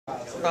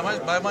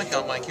By my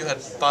count, Mike, you had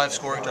 5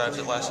 scoring drives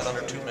that lasted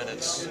under 2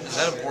 minutes. Is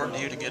that important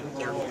to you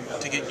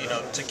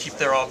to keep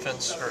their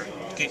offense or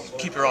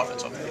keep your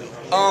offense on the field?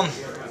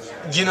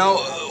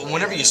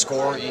 Whenever you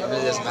score, it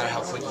really doesn't matter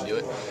how quick you do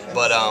it.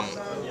 But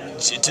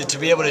to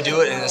be able to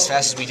do it and as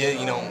fast as we did,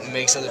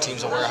 makes other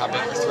teams aware of how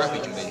big of a threat we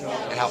can be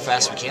and how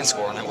fast we can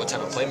score and what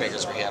type of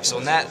playmakers we have. So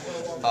in that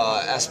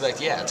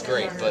aspect, yeah, it's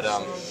great. But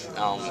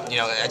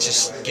it's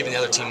just giving the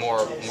other team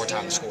more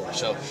time to score.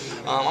 So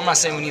I'm not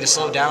saying we need to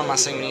slow down. I'm not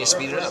saying we need to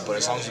speed it up. But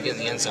as long as we get in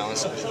the end zone,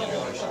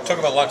 Talk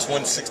about Locke's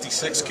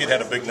 166. Kid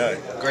had a big night.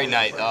 Great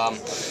night.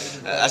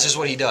 That's just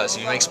what he does.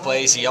 He makes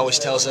plays. He always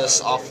tells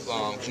us,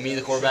 me,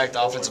 the quarterback,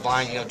 the offensive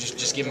line,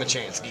 just give him a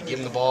chance. Give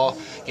him the ball,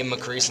 give him a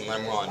crease, and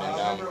let him run.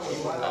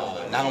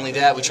 And not only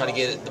that, we try to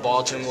get the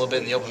ball to him a little bit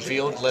in the open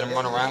field, let him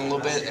run around a little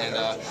bit, and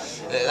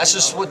that's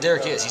just what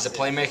Derek is. He's a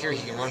playmaker.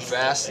 He can run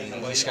fast, and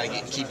we just got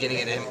to keep getting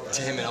it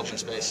to him in open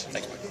space.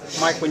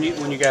 Mike, when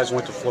you guys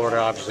went to Florida,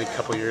 obviously a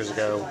couple years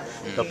ago,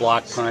 the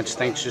block punch,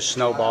 things just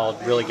snowballed,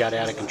 really got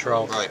out of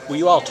control. Right. Will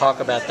you all talk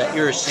about that?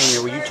 You're a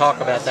senior. Will you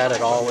talk about that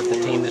at all with the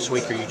team this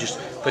week, or you just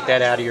put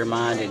that out of your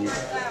mind and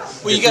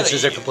this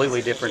is a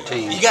completely different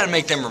team? You got to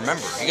make them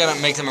remember. You got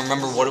to make them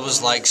remember what it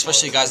was like,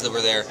 especially the guys that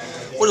were there.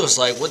 What it was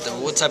like,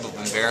 what type of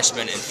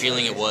embarrassment and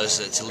feeling it was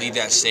to leave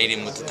that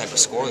stadium with the type of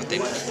score that they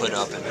put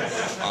up, and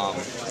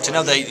to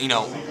know that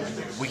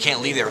we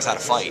can't leave there without a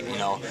fight.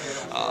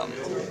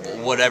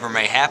 Whatever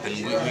may happen,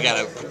 we got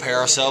to prepare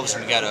ourselves,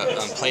 and we got to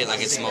play it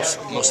like it's the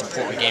most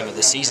important game of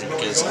the season,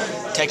 because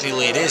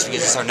technically it is,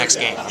 because it's our next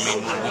game. I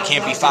mean, we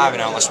can't be 5-0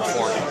 unless we're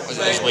 4-0.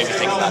 That's the way we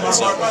think about it.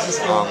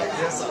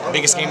 So,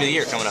 biggest game of the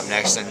year coming up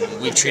next,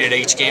 and we've treated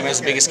each game as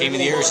the biggest game of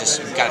the year. It's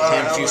just we've got to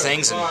plan a few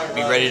things and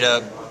be ready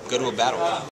to go to a battle.